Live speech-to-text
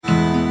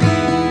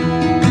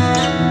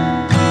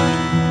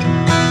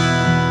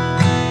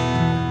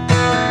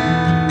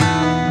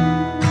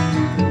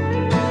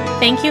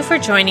Thank you for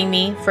joining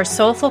me for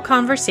soulful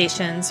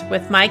conversations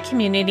with my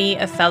community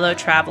of fellow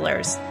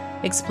travelers,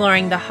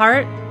 exploring the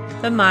heart,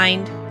 the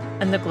mind,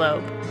 and the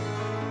globe.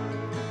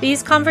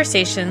 These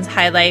conversations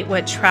highlight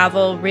what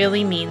travel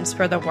really means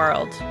for the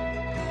world.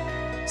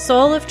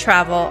 Soul of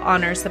Travel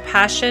honors the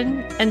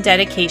passion and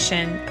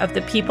dedication of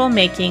the people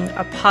making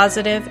a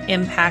positive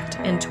impact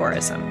in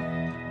tourism.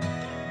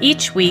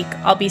 Each week,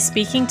 I'll be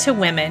speaking to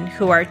women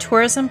who are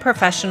tourism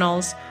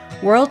professionals,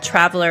 world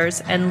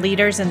travelers, and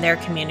leaders in their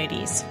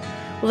communities.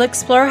 We'll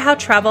explore how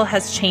travel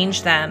has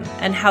changed them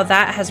and how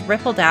that has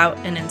rippled out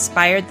and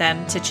inspired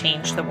them to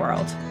change the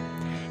world.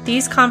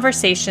 These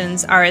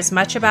conversations are as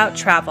much about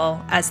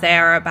travel as they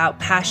are about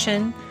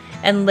passion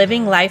and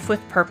living life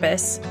with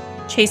purpose,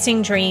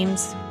 chasing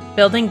dreams,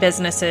 building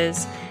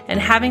businesses,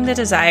 and having the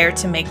desire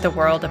to make the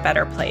world a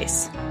better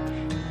place.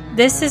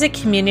 This is a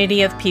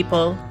community of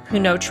people who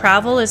know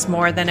travel is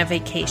more than a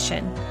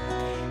vacation.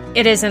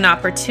 It is an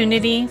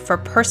opportunity for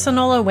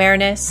personal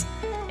awareness,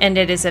 and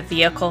it is a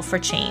vehicle for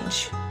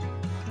change.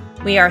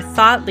 We are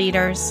thought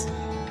leaders,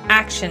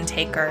 action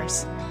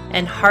takers,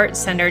 and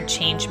heart-centered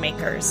change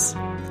makers.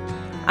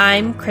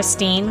 I'm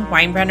Christine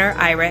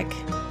Weinbrenner-Eyrich,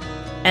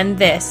 and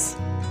this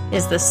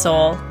is the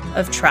Soul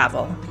of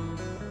Travel.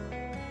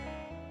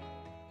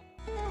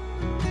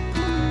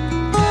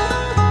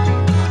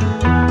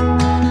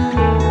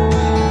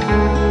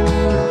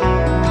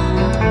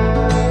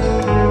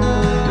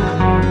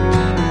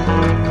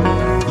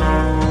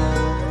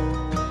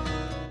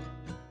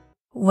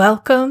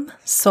 Welcome,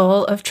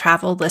 Soul of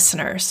Travel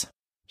listeners.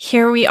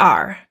 Here we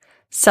are,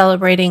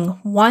 celebrating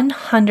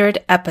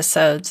 100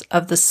 episodes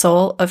of the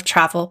Soul of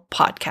Travel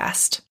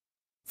podcast.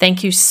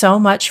 Thank you so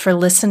much for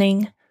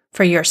listening,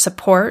 for your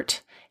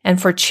support,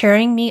 and for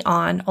cheering me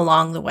on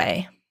along the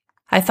way.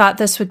 I thought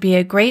this would be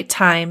a great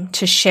time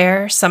to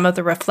share some of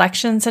the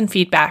reflections and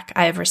feedback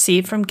I have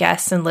received from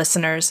guests and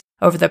listeners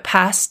over the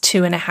past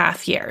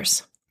 2.5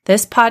 years.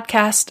 This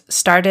podcast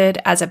started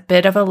as a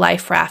bit of a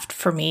life raft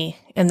for me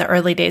in the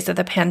early days of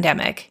the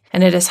pandemic,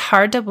 and it is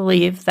hard to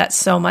believe that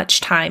so much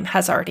time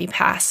has already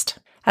passed.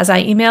 As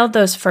I emailed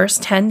those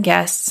first 10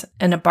 guests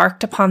and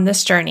embarked upon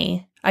this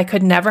journey, I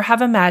could never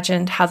have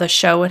imagined how the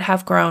show would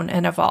have grown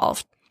and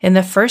evolved. In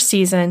the first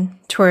season,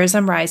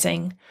 Tourism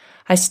Rising,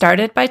 I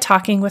started by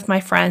talking with my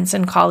friends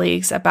and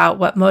colleagues about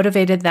what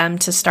motivated them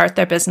to start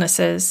their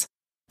businesses,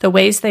 the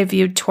ways they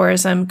viewed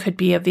tourism could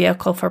be a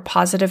vehicle for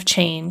positive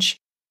change,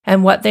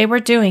 and what they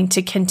were doing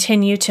to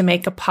continue to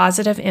make a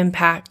positive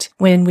impact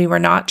when we were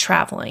not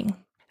traveling,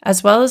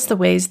 as well as the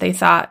ways they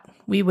thought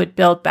we would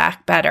build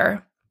back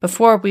better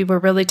before we were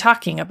really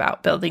talking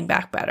about building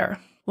back better.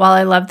 While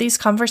I love these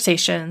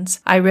conversations,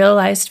 I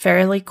realized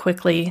fairly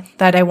quickly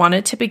that I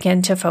wanted to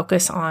begin to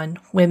focus on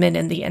women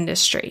in the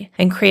industry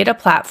and create a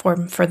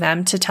platform for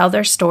them to tell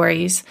their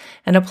stories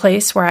and a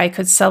place where I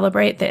could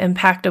celebrate the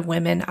impact of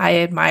women I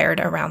admired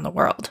around the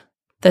world.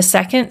 The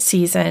second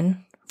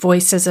season,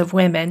 Voices of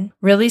Women,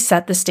 really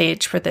set the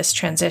stage for this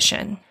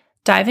transition.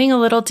 Diving a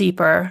little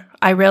deeper,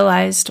 I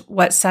realized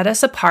what set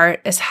us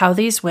apart is how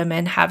these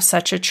women have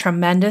such a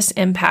tremendous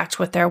impact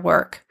with their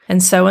work.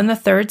 And so in the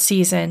third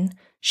season,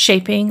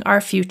 Shaping Our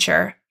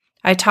Future,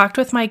 I talked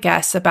with my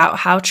guests about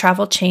how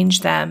travel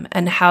changed them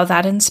and how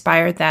that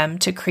inspired them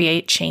to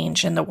create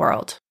change in the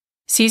world.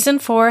 Season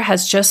 4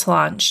 has just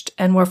launched,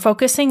 and we're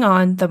focusing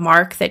on the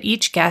mark that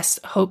each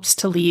guest hopes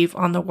to leave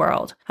on the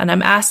world. And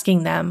I'm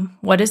asking them,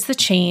 what is the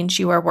change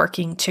you are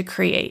working to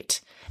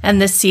create?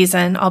 And this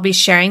season, I'll be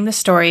sharing the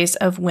stories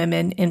of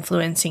women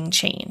influencing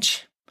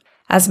change.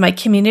 As my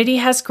community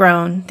has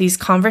grown, these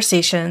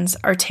conversations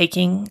are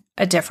taking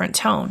a different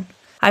tone.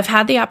 I've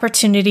had the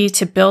opportunity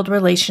to build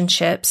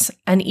relationships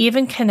and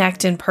even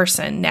connect in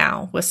person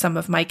now with some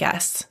of my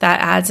guests.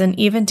 That adds an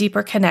even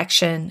deeper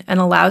connection and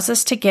allows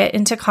us to get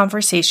into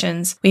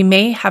conversations we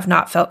may have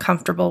not felt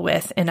comfortable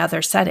with in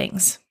other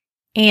settings.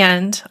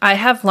 And I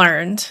have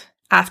learned,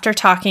 after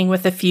talking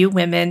with a few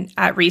women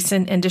at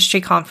recent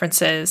industry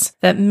conferences,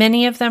 that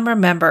many of them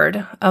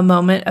remembered a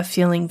moment of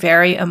feeling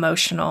very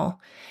emotional,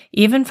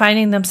 even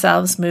finding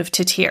themselves moved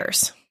to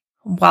tears.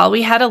 While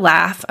we had a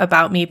laugh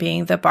about me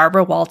being the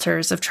Barbara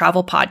Walters of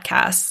travel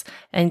podcasts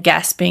and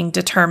guests being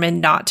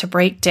determined not to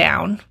break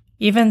down,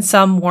 even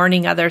some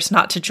warning others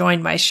not to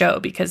join my show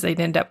because they'd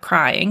end up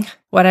crying,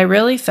 what I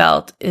really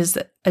felt is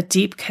a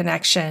deep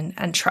connection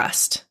and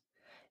trust.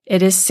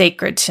 It is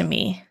sacred to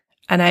me,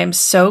 and I am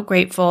so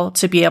grateful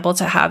to be able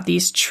to have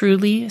these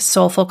truly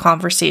soulful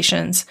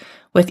conversations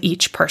with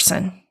each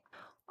person.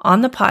 On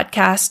the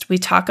podcast, we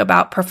talk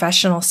about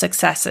professional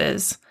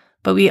successes,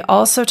 but we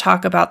also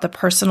talk about the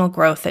personal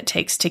growth it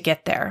takes to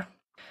get there.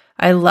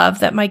 I love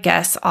that my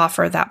guests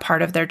offer that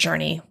part of their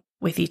journey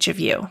with each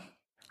of you.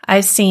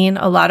 I've seen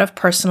a lot of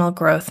personal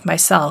growth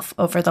myself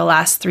over the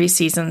last 3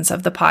 seasons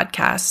of the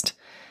podcast,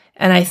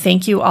 and I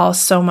thank you all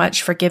so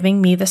much for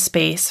giving me the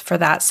space for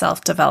that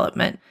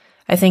self-development.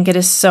 I think it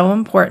is so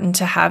important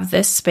to have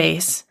this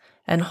space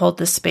and hold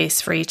the space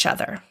for each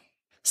other.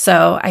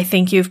 So I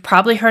think you've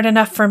probably heard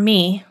enough from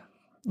me.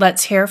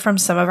 Let's hear from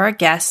some of our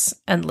guests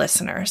and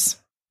listeners.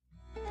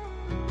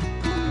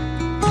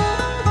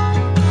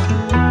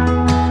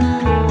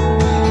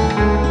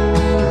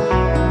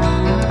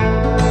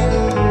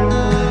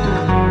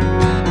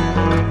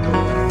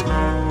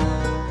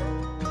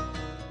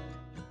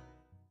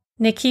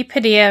 Nikki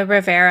Padilla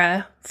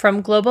Rivera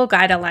from Global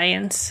Guide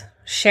Alliance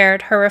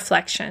shared her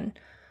reflection.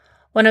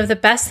 One of the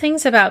best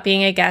things about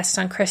being a guest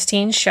on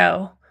Christine's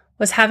show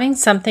was having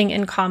something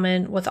in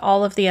common with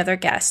all of the other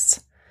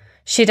guests.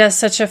 She does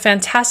such a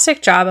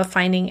fantastic job of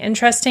finding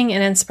interesting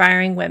and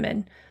inspiring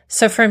women.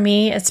 So for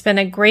me, it's been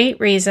a great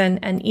reason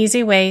and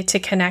easy way to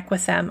connect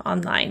with them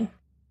online.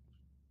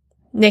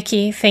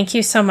 Nikki, thank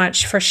you so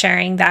much for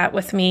sharing that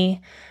with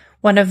me.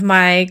 One of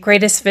my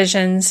greatest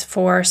visions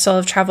for Soul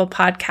of Travel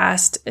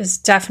podcast is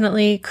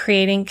definitely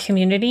creating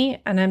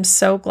community, and I'm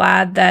so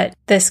glad that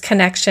this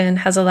connection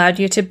has allowed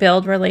you to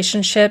build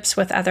relationships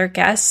with other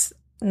guests.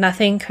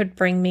 Nothing could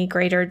bring me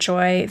greater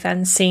joy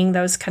than seeing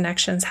those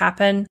connections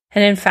happen.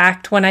 And in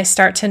fact, when I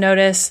start to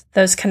notice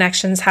those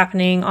connections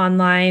happening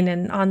online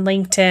and on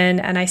LinkedIn,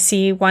 and I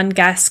see one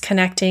guest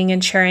connecting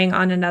and cheering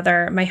on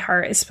another, my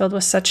heart is filled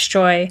with such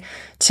joy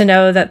to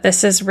know that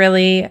this is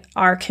really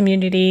our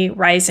community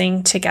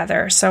rising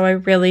together. So I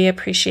really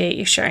appreciate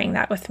you sharing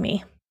that with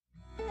me.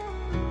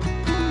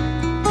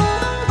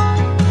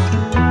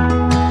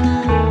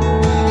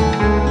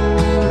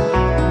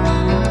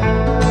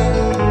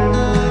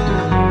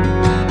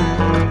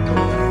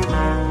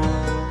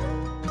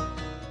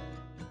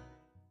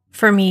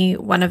 For me,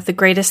 one of the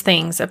greatest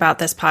things about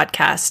this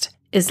podcast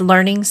is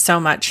learning so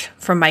much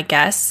from my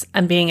guests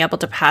and being able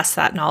to pass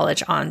that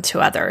knowledge on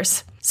to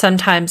others.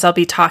 Sometimes I'll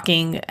be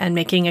talking and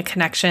making a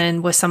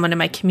connection with someone in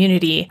my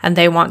community and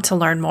they want to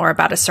learn more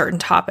about a certain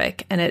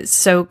topic. And it's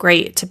so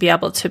great to be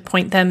able to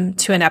point them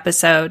to an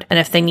episode. And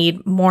if they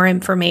need more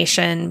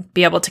information,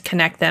 be able to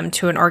connect them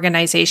to an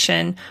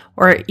organization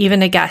or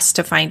even a guest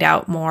to find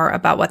out more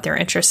about what they're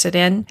interested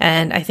in.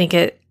 And I think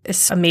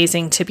it's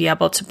amazing to be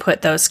able to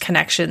put those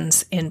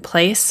connections in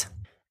place.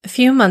 A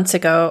few months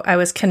ago, I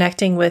was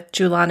connecting with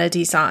Julana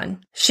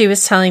Dizan. She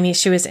was telling me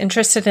she was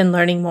interested in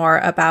learning more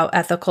about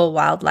ethical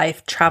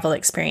wildlife travel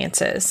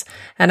experiences,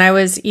 and I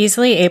was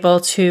easily able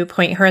to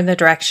point her in the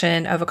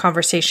direction of a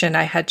conversation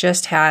I had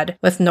just had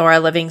with Nora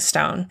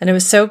Livingstone. And it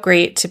was so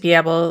great to be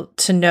able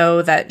to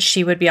know that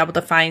she would be able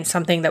to find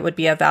something that would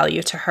be of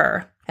value to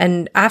her.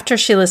 And after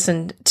she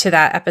listened to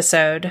that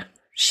episode,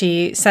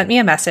 she sent me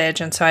a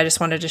message, and so I just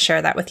wanted to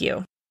share that with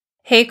you.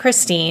 Hey,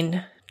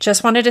 Christine.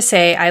 Just wanted to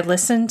say I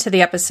listened to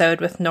the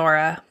episode with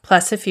Nora,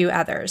 plus a few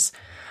others.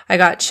 I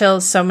got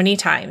chills so many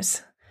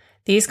times.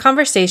 These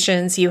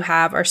conversations you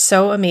have are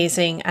so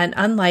amazing and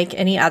unlike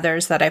any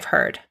others that I've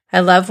heard. I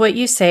love what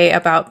you say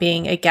about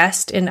being a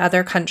guest in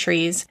other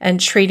countries and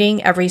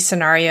treating every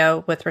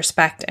scenario with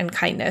respect and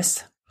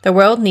kindness. The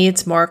world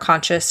needs more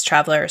conscious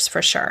travelers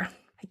for sure.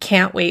 I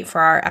can't wait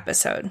for our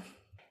episode.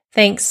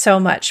 Thanks so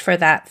much for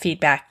that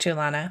feedback,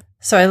 Julana.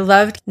 So I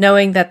loved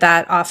knowing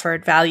that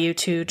offered value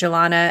to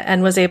Julana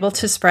and was able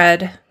to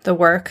spread the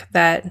work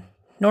that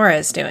Nora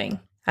is doing.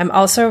 I'm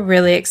also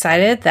really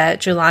excited that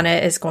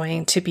Julana is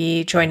going to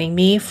be joining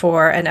me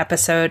for an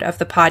episode of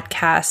the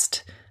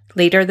podcast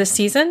later this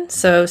season.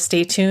 So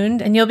stay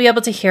tuned and you'll be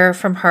able to hear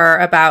from her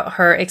about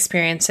her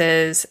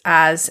experiences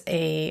as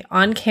a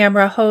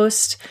on-camera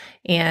host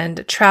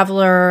and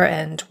traveler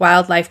and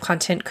wildlife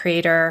content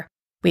creator.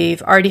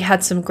 We've already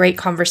had some great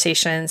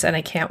conversations, and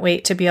I can't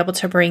wait to be able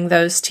to bring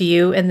those to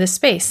you in this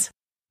space.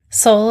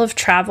 Soul of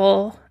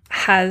Travel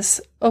has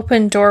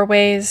opened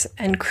doorways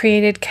and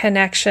created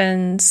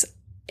connections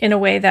in a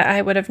way that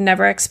I would have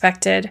never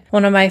expected.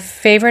 One of my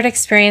favorite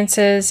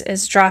experiences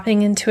is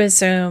dropping into a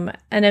Zoom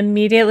and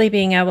immediately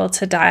being able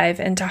to dive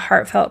into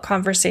heartfelt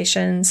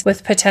conversations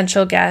with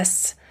potential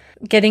guests,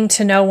 getting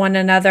to know one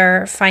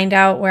another, find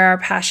out where our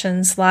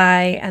passions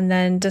lie, and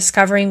then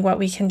discovering what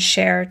we can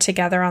share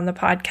together on the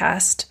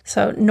podcast.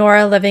 So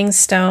Nora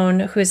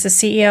Livingstone, who's the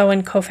CEO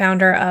and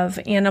co-founder of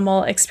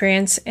Animal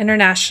Experience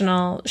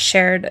International,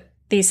 shared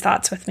these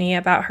thoughts with me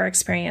about her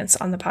experience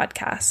on the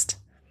podcast.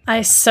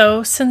 I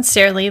so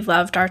sincerely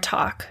loved our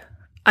talk.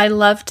 I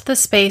loved the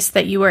space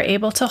that you were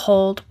able to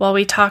hold while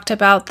we talked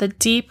about the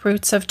deep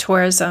roots of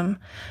tourism,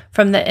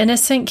 from the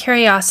innocent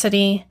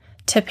curiosity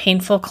to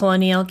painful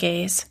colonial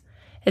gaze.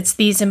 It's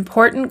these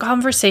important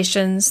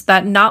conversations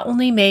that not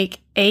only make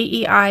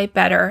AEI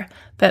better,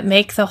 but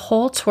make the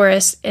whole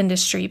tourist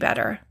industry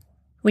better.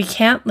 We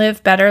can't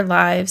live better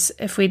lives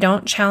if we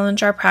don't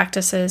challenge our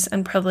practices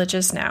and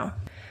privileges now.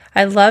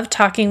 I love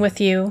talking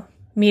with you.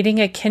 Meeting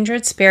a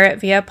kindred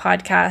spirit via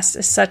podcast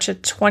is such a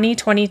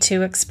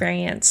 2022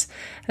 experience,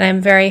 and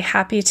I'm very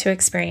happy to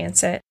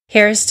experience it.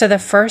 Here's to the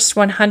first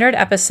 100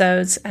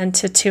 episodes and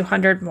to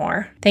 200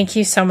 more. Thank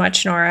you so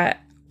much, Nora.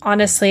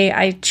 Honestly,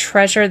 I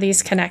treasure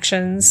these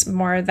connections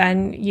more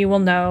than you will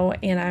know,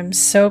 and I'm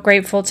so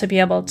grateful to be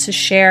able to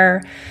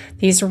share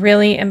these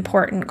really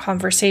important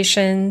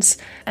conversations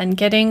and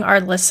getting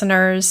our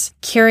listeners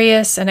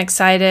curious and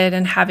excited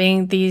and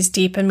having these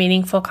deep and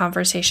meaningful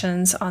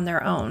conversations on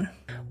their own.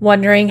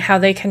 Wondering how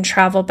they can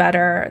travel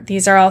better.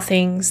 These are all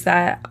things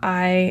that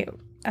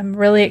I'm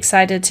really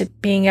excited to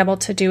being able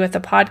to do with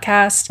the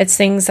podcast. It's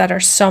things that are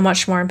so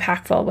much more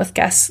impactful with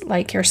guests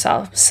like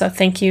yourself. So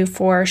thank you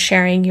for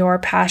sharing your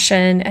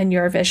passion and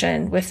your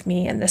vision with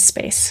me in this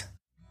space.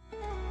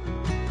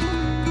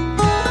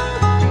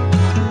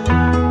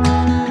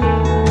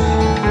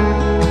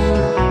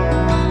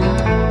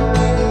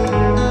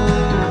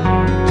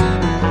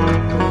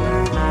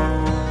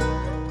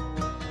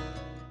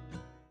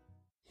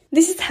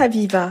 This is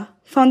Habiba,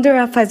 founder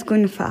of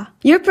Azgunfa,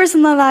 your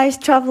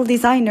personalized travel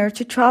designer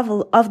to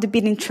travel off the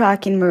beaten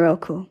track in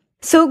Morocco.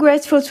 So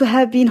grateful to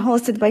have been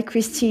hosted by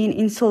Christine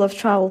in Soul of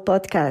Travel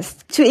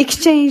podcast to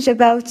exchange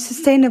about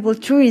sustainable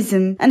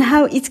tourism and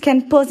how it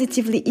can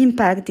positively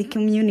impact the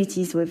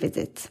communities we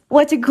visit.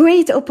 What a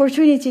great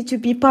opportunity to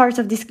be part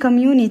of this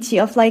community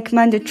of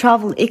like-minded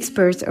travel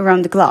experts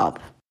around the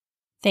globe.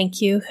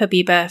 Thank you,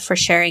 Habiba, for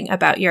sharing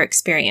about your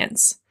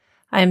experience.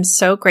 I am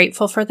so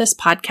grateful for this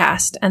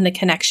podcast and the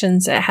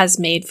connections it has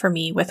made for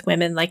me with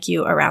women like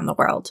you around the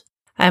world.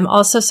 I'm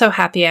also so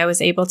happy I was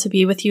able to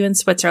be with you in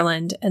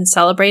Switzerland and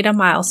celebrate a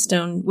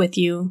milestone with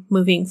you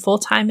moving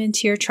full-time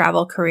into your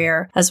travel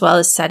career, as well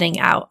as setting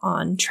out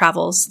on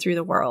travels through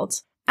the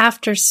world.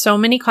 After so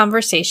many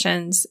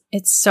conversations,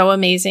 it's so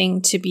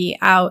amazing to be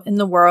out in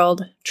the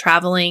world,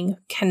 traveling,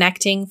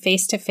 connecting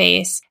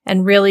face-to-face,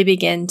 and really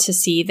begin to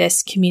see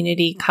this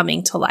community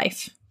coming to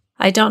life.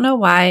 I don't know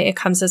why it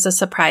comes as a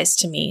surprise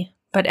to me,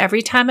 but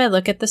every time I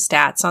look at the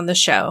stats on the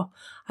show,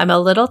 I'm a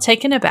little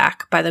taken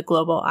aback by the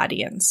global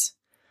audience.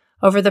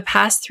 Over the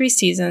past 3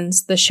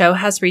 seasons, the show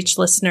has reached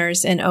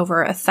listeners in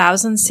over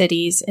 1,000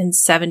 cities in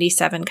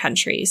 77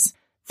 countries.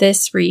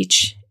 This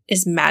reach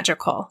is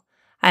magical.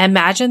 I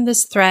imagine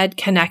this thread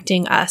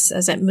connecting us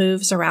as it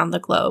moves around the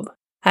globe.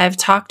 I have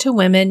talked to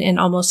women in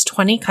almost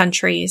 20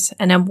 countries,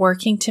 and I'm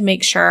working to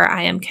make sure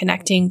I am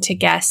connecting to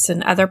guests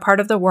in other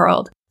parts of the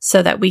world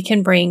so that we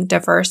can bring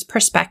diverse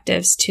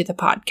perspectives to the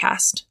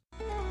podcast.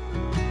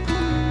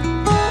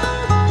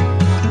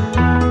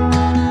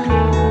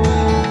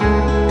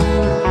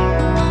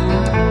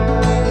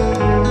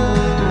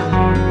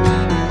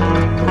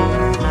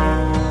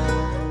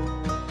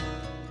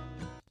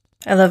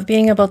 I love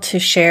being able to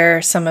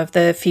share some of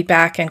the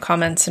feedback and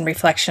comments and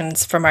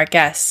reflections from our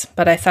guests,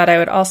 but I thought I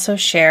would also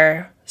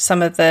share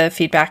some of the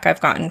feedback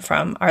I've gotten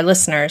from our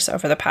listeners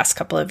over the past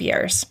couple of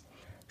years.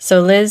 So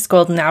Liz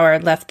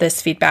Goldenauer left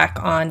this feedback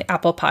on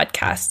Apple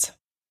Podcasts.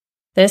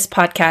 This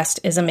podcast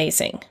is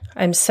amazing.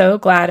 I'm so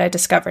glad I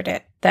discovered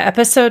it. The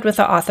episode with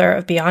the author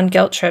of Beyond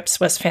Guilt Trips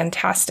was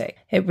fantastic.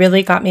 It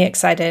really got me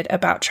excited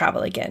about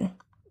travel again.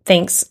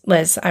 Thanks,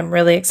 Liz. I'm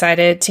really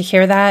excited to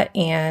hear that,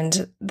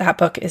 and that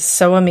book is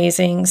so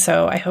amazing.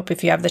 So I hope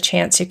if you have the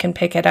chance, you can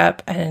pick it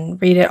up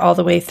and read it all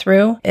the way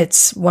through.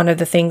 It's one of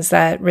the things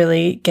that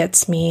really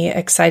gets me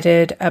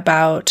excited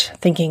about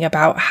thinking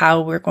about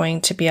how we're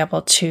going to be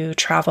able to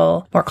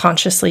travel more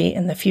consciously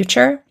in the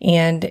future.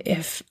 And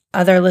if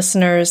other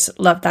listeners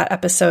love that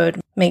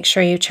episode, make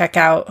sure you check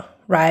out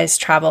Rise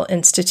Travel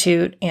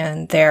Institute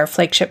and their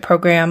flagship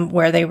program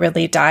where they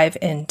really dive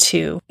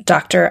into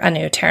Dr.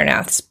 Anu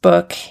Taranath's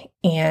book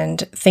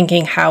and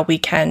thinking how we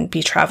can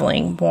be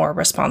traveling more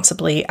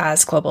responsibly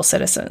as global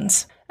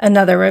citizens.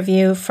 Another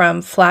review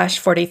from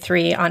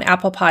Flash43 on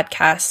Apple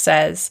Podcasts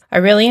says, I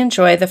really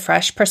enjoy the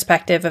fresh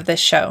perspective of this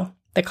show.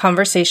 The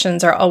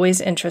conversations are always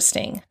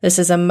interesting. This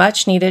is a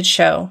much needed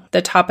show.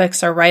 The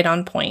topics are right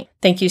on point.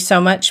 Thank you so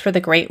much for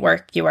the great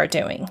work you are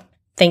doing.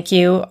 Thank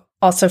you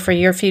also for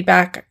your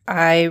feedback.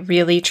 I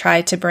really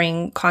try to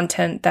bring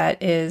content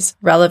that is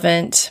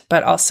relevant,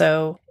 but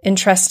also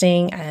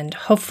interesting and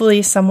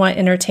hopefully somewhat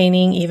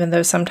entertaining, even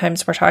though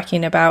sometimes we're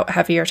talking about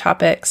heavier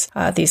topics.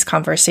 These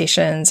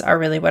conversations are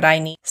really what I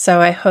need. So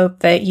I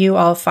hope that you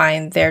all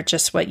find they're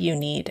just what you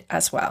need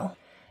as well.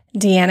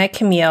 Deanna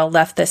Camille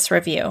left this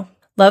review.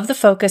 Love the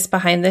focus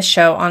behind this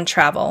show on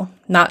travel,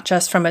 not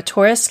just from a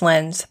tourist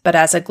lens, but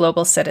as a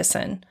global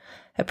citizen.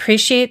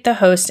 Appreciate the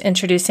host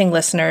introducing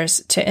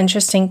listeners to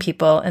interesting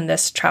people in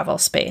this travel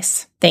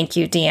space. Thank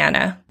you,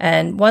 Deanna.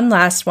 And one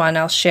last one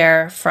I'll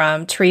share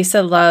from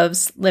Teresa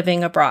Loves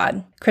Living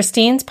Abroad.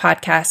 Christine's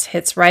podcast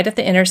hits right at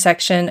the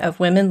intersection of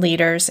women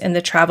leaders in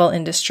the travel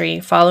industry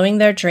following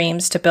their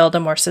dreams to build a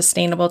more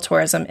sustainable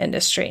tourism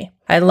industry.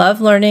 I love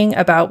learning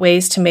about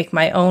ways to make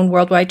my own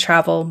worldwide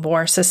travel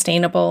more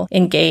sustainable,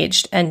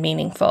 engaged, and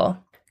meaningful.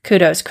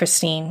 Kudos,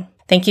 Christine.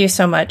 Thank you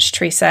so much,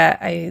 Teresa.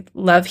 I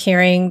love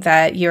hearing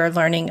that you're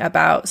learning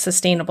about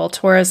sustainable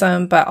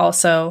tourism, but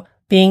also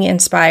being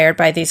inspired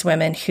by these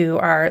women who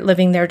are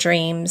living their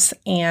dreams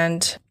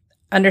and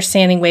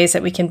understanding ways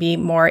that we can be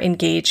more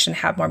engaged and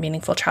have more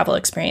meaningful travel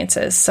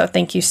experiences. So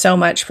thank you so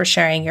much for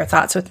sharing your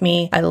thoughts with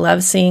me. I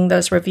love seeing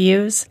those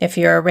reviews. If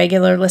you're a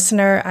regular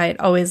listener,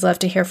 I'd always love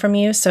to hear from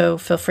you. So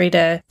feel free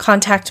to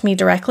contact me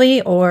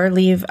directly or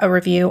leave a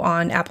review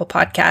on Apple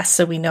Podcasts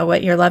so we know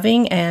what you're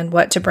loving and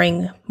what to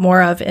bring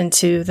more of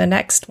into the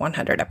next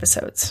 100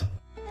 episodes.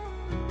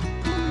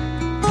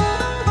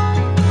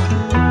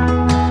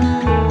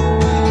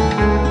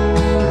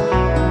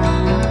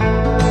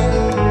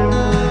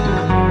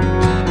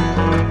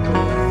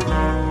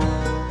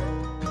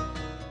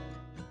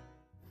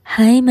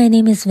 Hi, my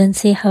name is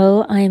Vinci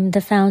Ho. I'm the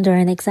founder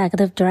and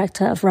executive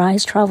director of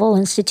Rise Travel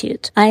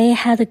Institute. I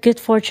had the good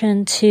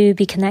fortune to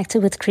be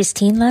connected with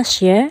Christine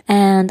last year,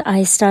 and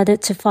I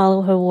started to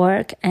follow her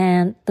work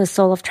and the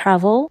Soul of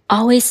Travel.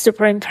 Always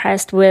super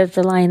impressed with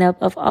the lineup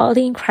of all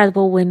the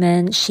incredible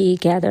women she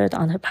gathered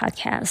on her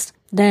podcast.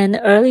 Then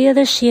earlier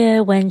this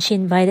year, when she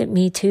invited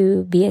me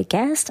to be a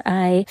guest,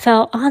 I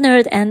felt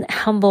honored and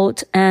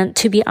humbled, and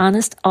to be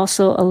honest,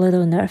 also a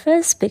little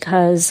nervous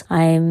because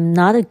I'm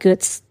not a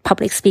good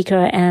public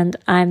speaker and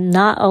I'm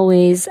not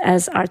always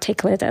as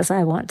articulate as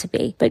I want to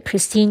be. But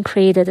Christine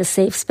created a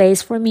safe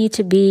space for me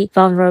to be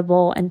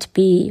vulnerable and to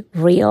be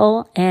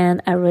real,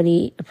 and I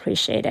really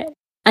appreciate it.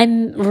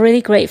 I'm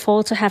really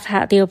grateful to have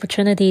had the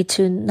opportunity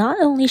to not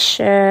only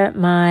share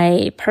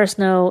my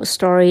personal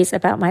stories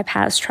about my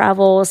past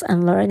travels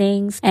and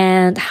learnings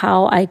and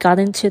how I got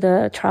into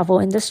the travel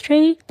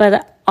industry,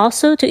 but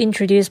also to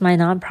introduce my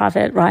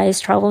nonprofit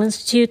Rise Travel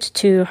Institute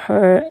to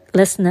her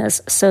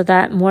listeners so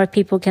that more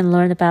people can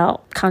learn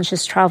about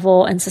conscious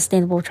travel and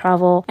sustainable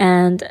travel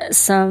and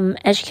some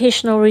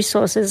educational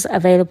resources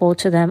available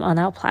to them on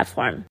our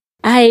platform.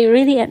 I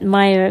really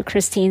admire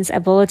Christine's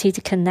ability to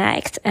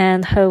connect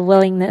and her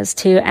willingness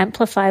to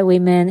amplify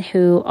women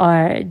who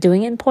are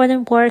doing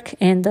important work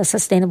in the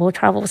sustainable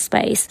travel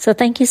space. So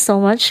thank you so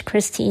much,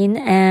 Christine,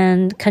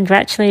 and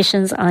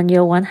congratulations on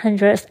your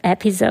 100th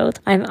episode.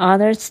 I'm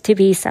honored to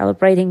be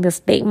celebrating this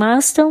big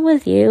milestone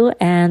with you,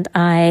 and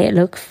I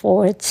look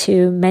forward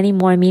to many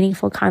more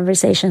meaningful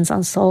conversations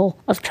on Soul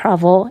of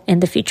Travel in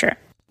the future.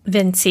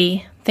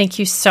 Vincy, thank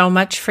you so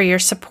much for your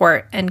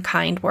support and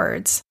kind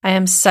words. I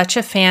am such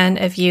a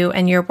fan of you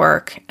and your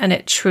work, and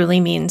it truly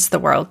means the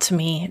world to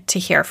me to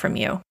hear from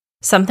you.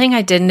 Something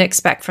I didn't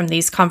expect from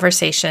these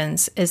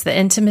conversations is the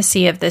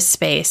intimacy of this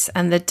space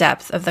and the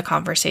depth of the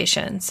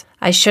conversations.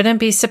 I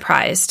shouldn't be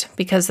surprised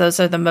because those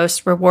are the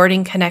most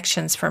rewarding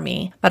connections for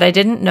me, but I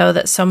didn't know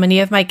that so many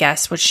of my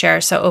guests would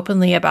share so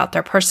openly about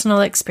their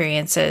personal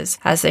experiences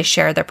as they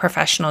share their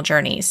professional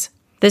journeys.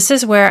 This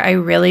is where I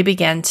really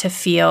began to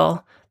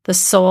feel the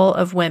soul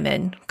of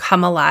women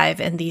come alive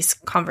in these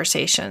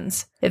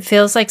conversations. It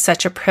feels like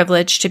such a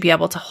privilege to be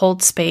able to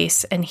hold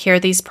space and hear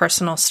these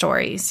personal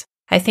stories.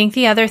 I think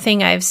the other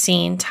thing I've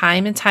seen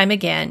time and time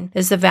again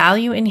is the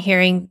value in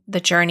hearing the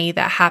journey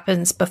that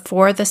happens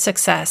before the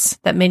success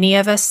that many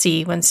of us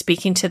see when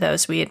speaking to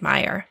those we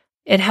admire.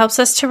 It helps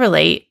us to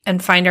relate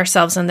and find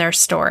ourselves in their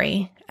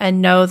story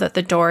and know that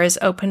the door is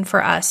open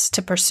for us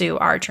to pursue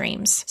our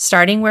dreams,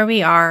 starting where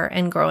we are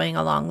and growing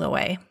along the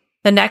way.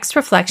 The next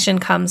reflection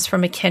comes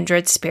from a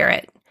kindred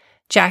spirit,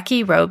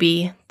 Jackie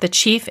Roby, the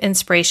Chief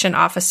Inspiration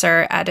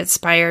Officer at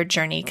Inspired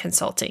Journey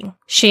Consulting.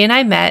 She and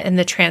I met in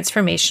the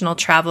transformational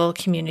travel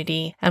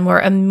community and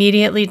were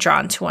immediately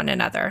drawn to one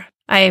another.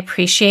 I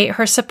appreciate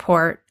her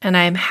support, and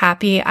I am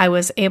happy I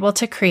was able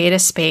to create a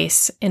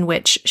space in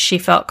which she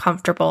felt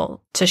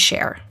comfortable to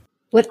share.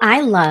 What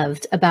I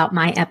loved about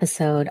my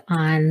episode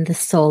on the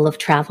soul of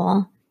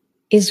travel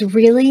is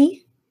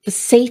really the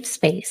safe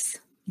space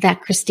that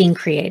Christine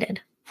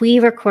created. We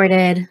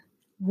recorded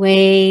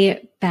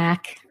way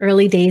back,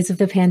 early days of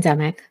the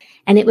pandemic,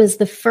 and it was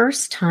the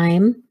first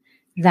time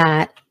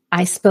that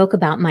I spoke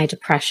about my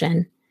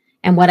depression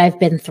and what I've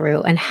been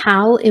through and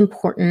how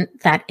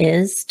important that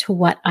is to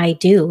what I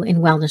do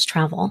in wellness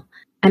travel.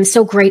 I'm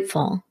so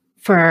grateful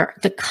for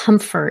the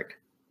comfort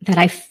that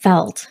I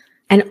felt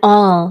and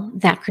all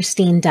that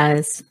Christine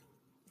does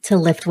to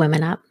lift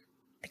women up,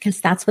 because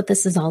that's what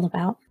this is all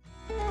about.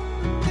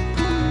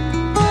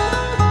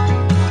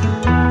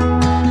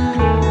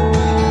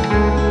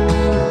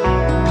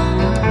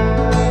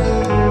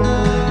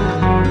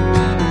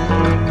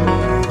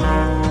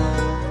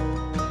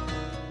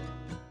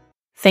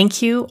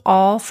 Thank you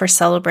all for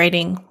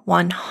celebrating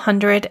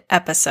 100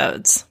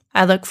 episodes.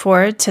 I look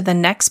forward to the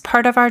next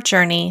part of our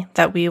journey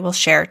that we will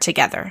share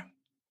together.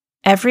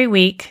 Every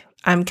week,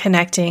 I'm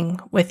connecting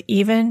with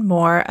even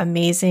more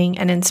amazing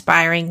and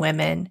inspiring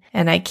women,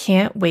 and I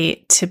can't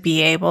wait to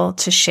be able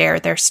to share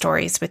their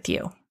stories with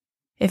you.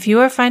 If you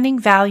are finding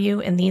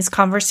value in these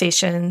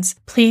conversations,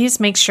 please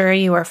make sure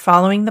you are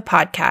following the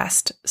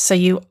podcast so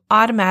you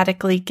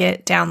automatically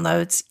get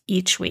downloads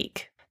each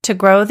week. To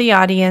grow the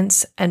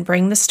audience and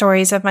bring the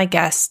stories of my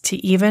guests to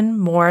even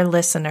more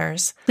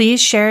listeners,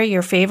 please share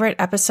your favorite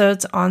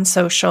episodes on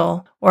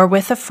social or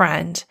with a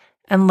friend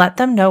and let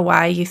them know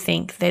why you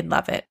think they'd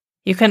love it.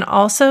 You can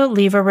also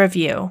leave a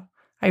review.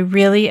 I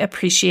really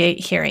appreciate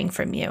hearing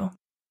from you.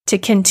 To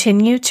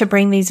continue to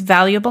bring these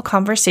valuable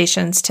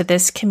conversations to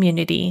this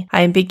community,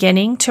 I am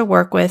beginning to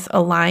work with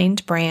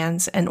aligned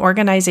brands and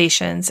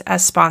organizations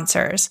as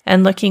sponsors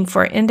and looking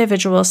for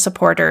individual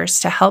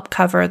supporters to help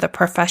cover the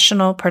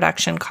professional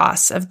production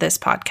costs of this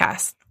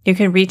podcast. You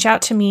can reach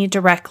out to me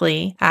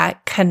directly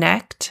at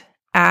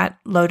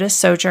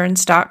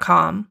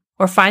connect@lotussojourns.com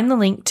or find the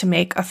link to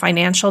make a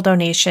financial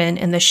donation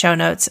in the show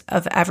notes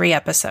of every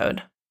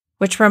episode.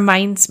 Which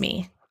reminds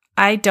me,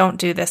 I don't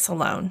do this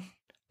alone.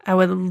 I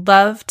would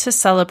love to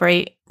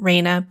celebrate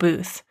Raina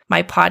Booth,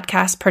 my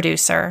podcast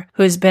producer,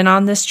 who has been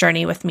on this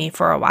journey with me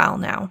for a while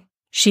now.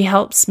 She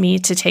helps me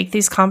to take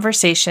these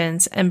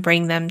conversations and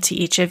bring them to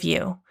each of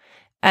you,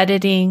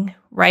 editing,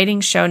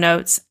 writing show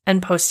notes,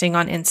 and posting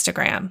on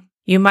Instagram.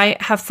 You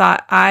might have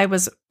thought I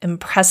was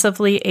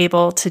impressively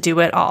able to do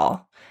it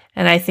all,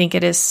 and I think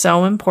it is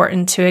so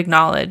important to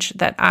acknowledge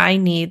that I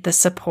need the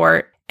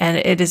support and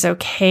it is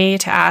okay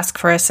to ask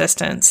for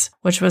assistance,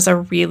 which was a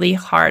really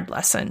hard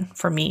lesson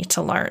for me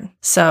to learn.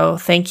 So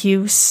thank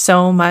you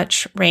so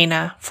much,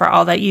 Raina, for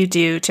all that you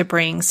do to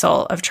bring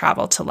Soul of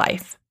Travel to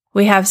life.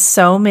 We have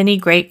so many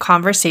great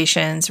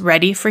conversations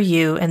ready for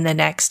you in the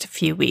next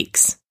few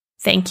weeks.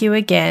 Thank you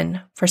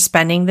again for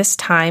spending this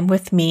time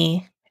with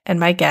me and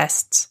my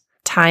guests.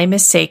 Time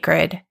is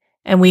sacred,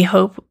 and we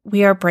hope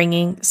we are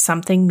bringing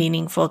something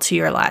meaningful to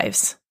your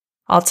lives.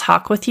 I'll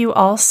talk with you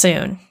all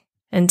soon.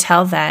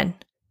 Until then,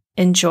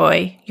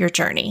 enjoy your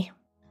journey.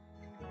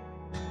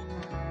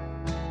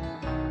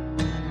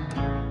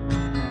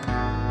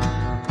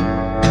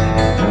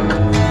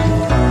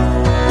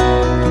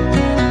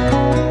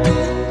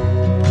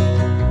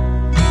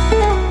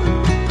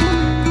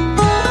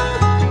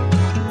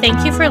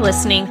 Thank you for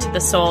listening to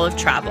The Soul of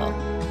Travel.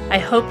 I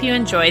hope you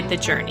enjoyed the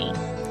journey.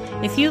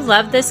 If you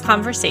love this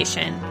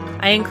conversation,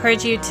 I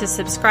encourage you to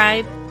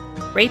subscribe,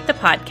 rate the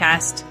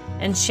podcast,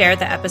 and share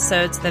the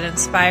episodes that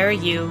inspire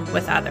you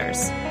with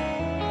others.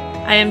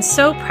 I am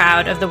so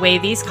proud of the way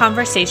these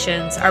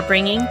conversations are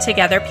bringing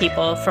together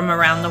people from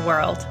around the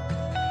world.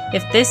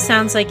 If this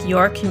sounds like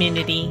your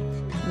community,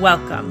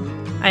 welcome.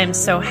 I am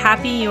so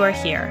happy you are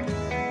here.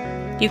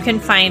 You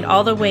can find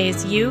all the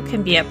ways you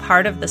can be a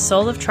part of the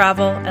Soul of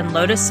Travel and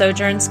Lotus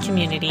Sojourns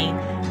community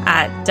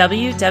at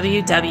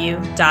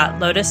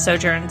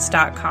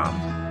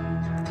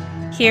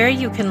www.lotussojourns.com. Here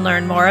you can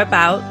learn more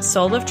about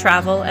Soul of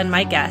Travel and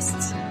my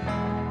guests.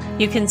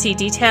 You can see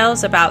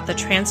details about the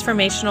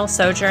transformational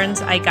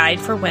sojourns I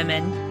guide for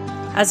women,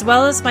 as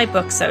well as my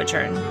book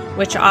Sojourn,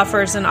 which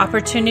offers an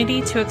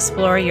opportunity to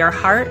explore your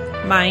heart,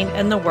 mind,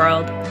 and the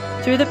world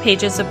through the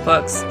pages of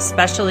books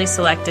specially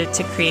selected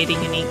to create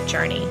a unique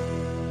journey.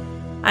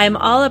 I am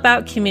all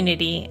about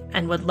community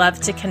and would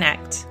love to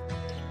connect.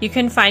 You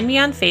can find me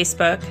on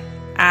Facebook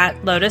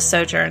at Lotus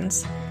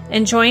Sojourns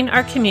and join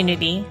our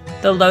community,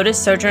 the Lotus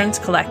Sojourns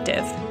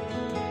Collective.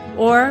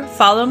 Or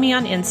follow me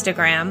on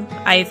Instagram,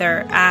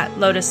 either at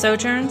Lotus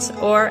Sojourns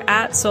or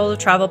at Soul of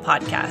Travel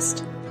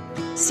Podcast.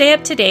 Stay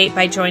up to date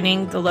by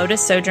joining the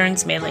Lotus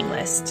Sojourns mailing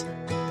list.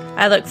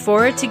 I look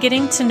forward to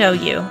getting to know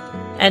you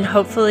and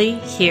hopefully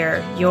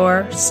hear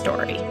your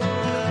story.